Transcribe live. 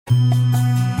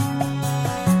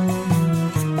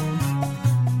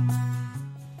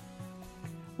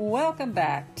Welcome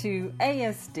back to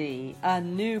ASD, A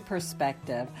New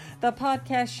Perspective, the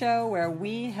podcast show where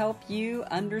we help you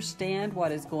understand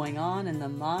what is going on in the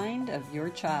mind of your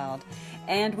child.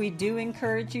 And we do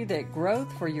encourage you that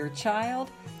growth for your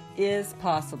child is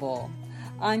possible.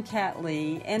 I'm Kat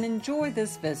Lee, and enjoy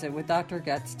this visit with Dr.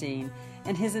 Gutstein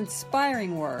and his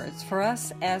inspiring words for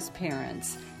us as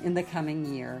parents in the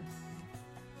coming year.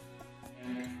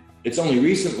 It's only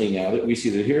recently now that we see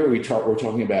that here we're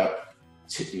talking about,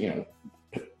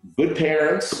 good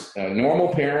parents, normal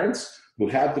parents who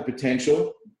have the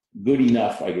potential, good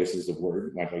enough, I guess is the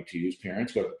word I'd like to use,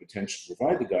 parents who have the potential to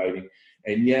provide the guiding,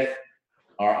 and yet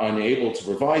are unable to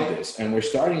provide this. And we're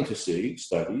starting to see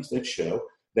studies that show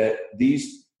that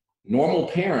these normal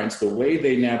parents, the way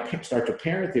they now start to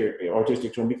parent their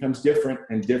autistic children becomes different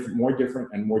and more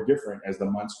different as the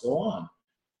months go on.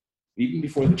 Even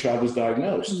before the child is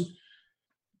diagnosed,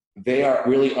 they are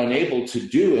really unable to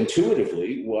do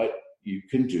intuitively what you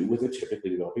can do with a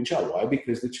typically developing child. Why?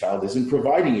 Because the child isn't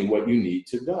providing you what you need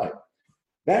to guide.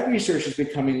 That research is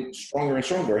becoming stronger and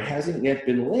stronger. It hasn't yet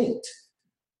been linked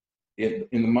in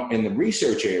the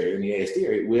research area, in the ASD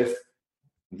area, with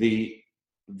the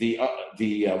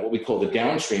what we call the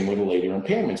downstream or the later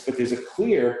impairments. But there's a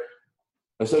clear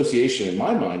association, in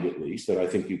my mind at least, that I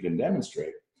think you can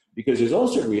demonstrate. Because there's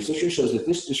also research that shows that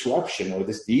this disruption or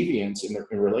this deviance in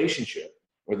a relationship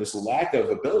or this lack of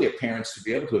ability of parents to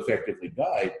be able to effectively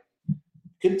guide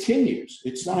continues.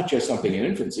 It's not just something in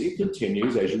infancy. It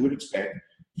continues, as you would expect,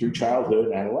 through childhood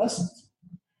and adolescence,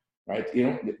 right?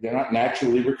 They're not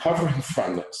naturally recovering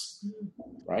from this,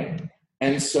 right?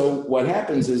 And so what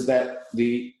happens is that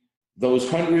those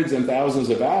hundreds and thousands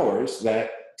of hours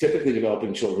that typically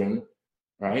developing children,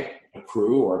 right,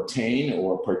 accrue or obtain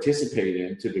or participate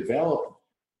in to develop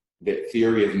the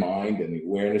theory of mind and the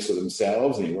awareness of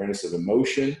themselves and the awareness of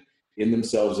emotion in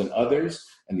themselves and others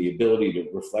and the ability to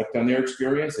reflect on their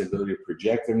experience, the ability to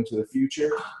project them into the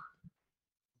future,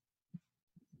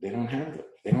 they don't have it.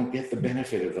 They don't get the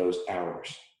benefit of those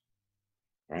hours,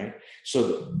 right?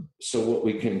 So what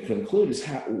we can conclude is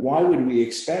why would we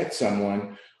expect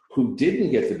someone who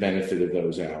didn't get the benefit of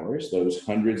those hours, those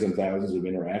hundreds and thousands of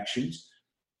interactions,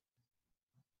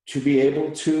 to be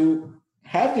able to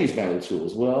have these mental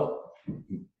tools? Well,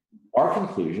 our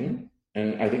conclusion,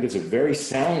 and I think it's a very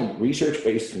sound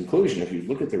research-based conclusion if you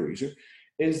look at the research,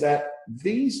 is that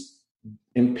these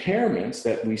impairments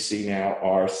that we see now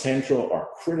are central, are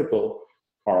critical,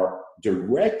 are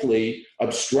directly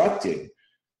obstructing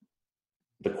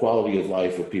the quality of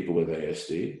life of people with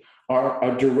ASD, are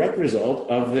a direct result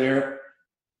of their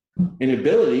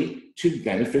inability to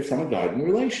benefit from a guiding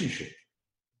relationship.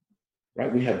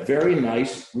 Right? We have very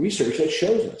nice research that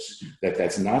shows us that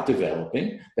that's not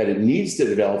developing, that it needs to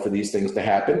develop for these things to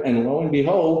happen. And lo and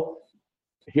behold,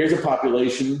 here's a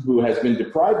population who has been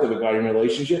deprived of a guiding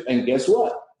relationship. And guess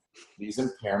what? These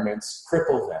impairments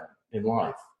cripple them in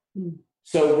life.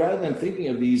 So rather than thinking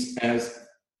of these as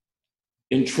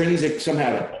intrinsic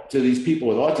somehow to these people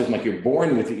with autism, like you're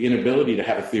born with the inability to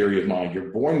have a theory of mind,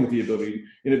 you're born with the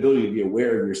inability to be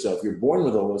aware of yourself, you're born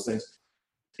with all those things,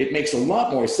 it makes a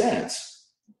lot more sense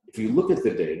if you look at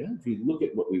the data, if you look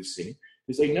at what we've seen,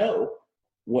 to say, no,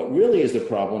 what really is the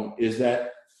problem is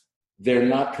that they're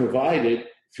not provided,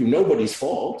 through nobody's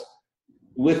fault,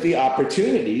 with the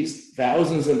opportunities,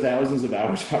 thousands and thousands of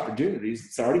hours of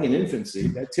opportunities, starting in infancy,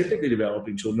 that typically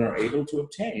developing children are able to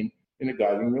obtain in a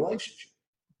guiding relationship.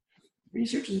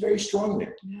 Research is very strong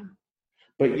there. Yeah.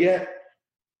 But yet,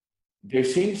 there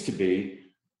seems to be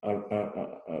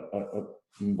a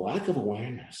lack of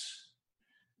awareness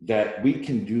that we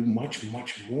can do much,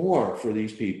 much more for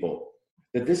these people.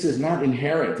 That this is not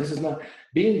inherent. This is not,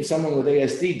 being someone with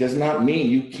ASD does not mean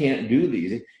you can't do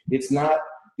these. It's not,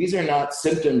 these are not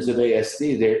symptoms of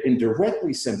ASD. They're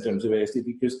indirectly symptoms of ASD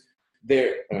because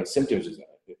they're symptoms,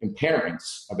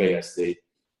 impairments of ASD.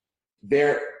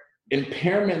 They're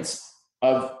impairments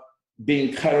of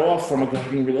being cut off from a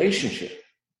guiding relationship,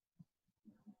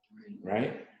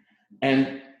 right?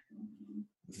 And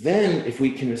then if we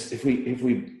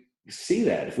see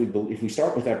that, if we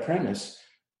start with that premise,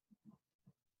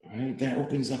 right, that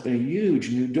opens up a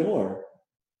huge new door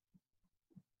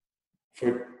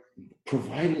for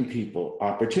providing people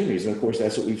opportunities. And of course,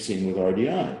 that's what we've seen with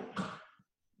RDI,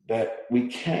 that we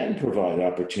can provide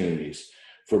opportunities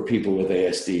for people with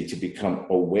ASD to become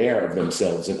aware of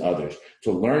themselves and others,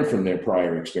 to learn from their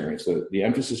prior experience. The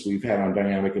emphasis we've had on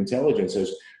dynamic intelligence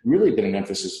has really been an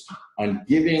emphasis on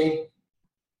giving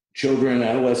children,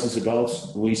 adolescents,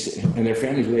 adults, and their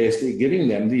families with ASD, giving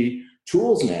them the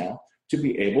tools now to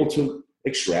be able to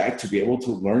extract, to be able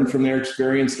to learn from their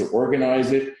experience, to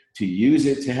organize it, to use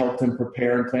it to help them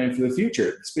prepare and plan for the future.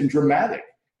 It's been dramatic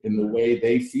in the way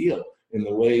they feel, in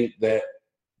the way that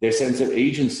their sense of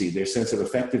agency, their sense of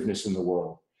effectiveness in the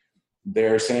world,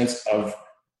 their sense of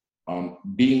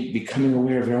becoming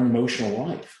aware of their own emotional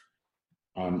life.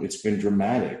 It's been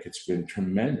dramatic. It's been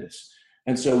tremendous.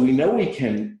 And so we know we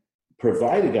can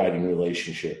provide a guiding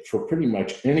relationship for pretty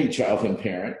much any child and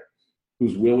parent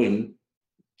who's willing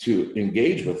to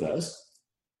engage with us.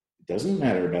 It doesn't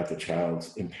matter about the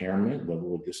child's impairment,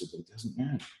 level of disability, it doesn't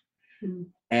matter. Mm-hmm.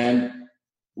 And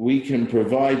we can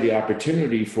provide the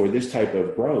opportunity for this type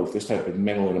of growth, this type of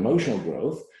mental and emotional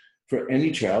growth for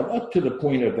any child, up to the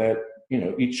point of that,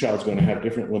 each child's going to have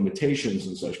different limitations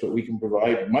and such, but we can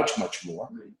provide much, much more.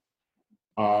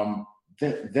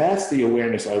 That's the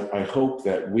awareness I hope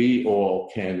that we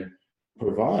all can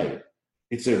provide.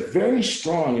 It's a very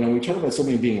strong, we talk about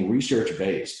something being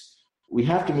research-based. We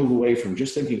have to move away from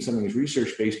just thinking something is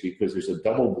research-based because there's a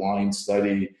double-blind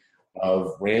study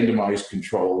of randomized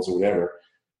controls or whatever.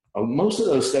 Most of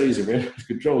those studies of randomized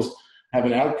controls have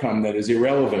an outcome that is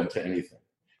irrelevant to anything.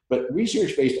 But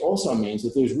research-based also means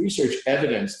that there's research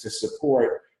evidence to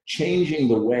support changing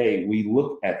the way we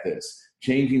look at this,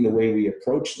 changing the way we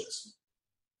approach this,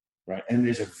 right? And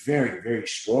there's a very, very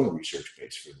strong research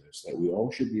base for this that we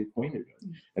all should be acquainted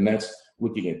with. And that's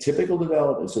looking at typical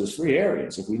development. So there's 3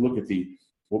 areas. If we look at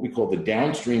what we call the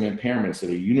downstream impairments that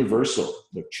are universal,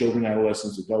 the children,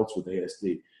 adolescents, adults with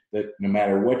ASD, that no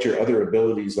matter what your other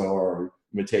abilities are or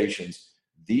limitations,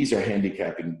 these are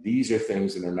handicapping. These are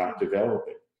things that are not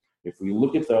developing. If we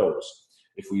look at those,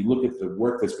 if we look at the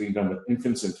work that's being done with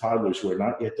infants and toddlers who are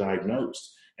not yet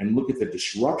diagnosed, and look at the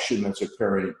disruption that's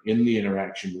occurring in the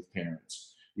interaction with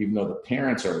parents, even though the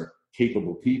parents are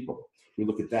capable people, we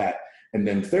look at that. And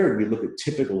then third, we look at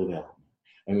typical development,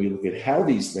 and we look at how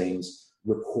these things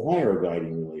require a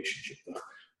guiding relationship.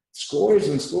 Scores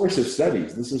and scores of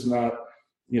studies. This is not,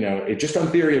 just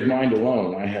on theory of mind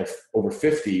alone, I have over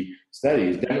 50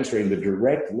 studies demonstrating the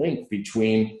direct link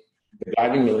between the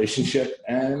guiding relationship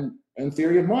and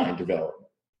theory of mind development.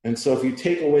 And so if you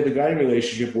take away the guiding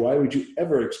relationship, why would you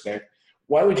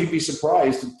be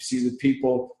surprised to see that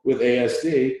people with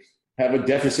ASD have a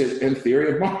deficit in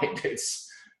theory of mind?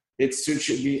 It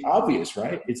should be obvious,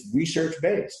 right? It's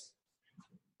research-based.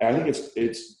 I think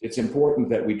it's important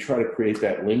that we try to create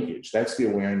that linkage. That's the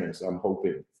awareness I'm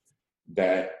hoping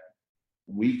that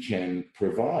we can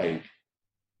provide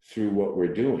through what we're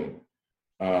doing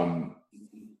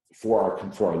for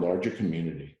our larger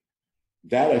community.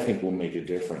 That, I think, will make a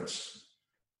difference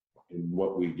in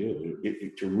what we do.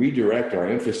 To redirect our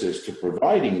emphasis to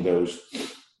providing those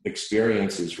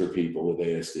experiences for people with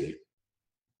ASD,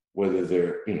 whether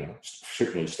they're,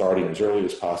 certainly starting as early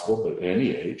as possible, but at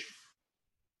any age,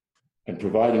 and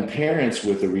providing parents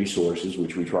with the resources,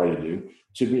 which we try to do,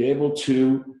 to be able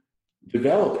to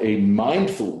develop a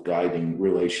mindful guiding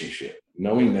relationship,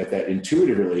 knowing that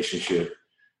intuitive relationship,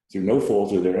 through no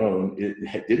fault of their own,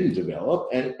 it didn't develop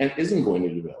and isn't going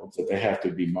to develop, that they have to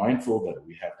be mindful, that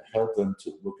we have to help them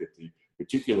to look at the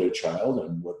particular child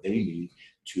and what they need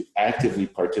to actively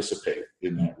participate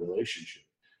in that relationship.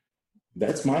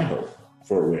 That's my hope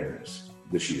for awareness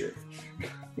this year.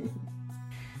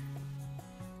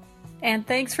 And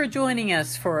thanks for joining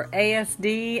us for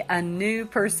ASD, A New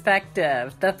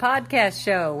Perspective, the podcast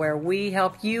show where we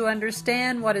help you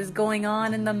understand what is going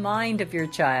on in the mind of your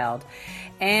child.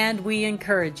 And we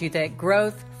encourage you that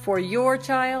growth for your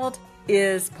child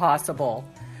is possible.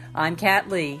 I'm Kat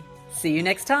Lee. See you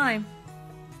next time.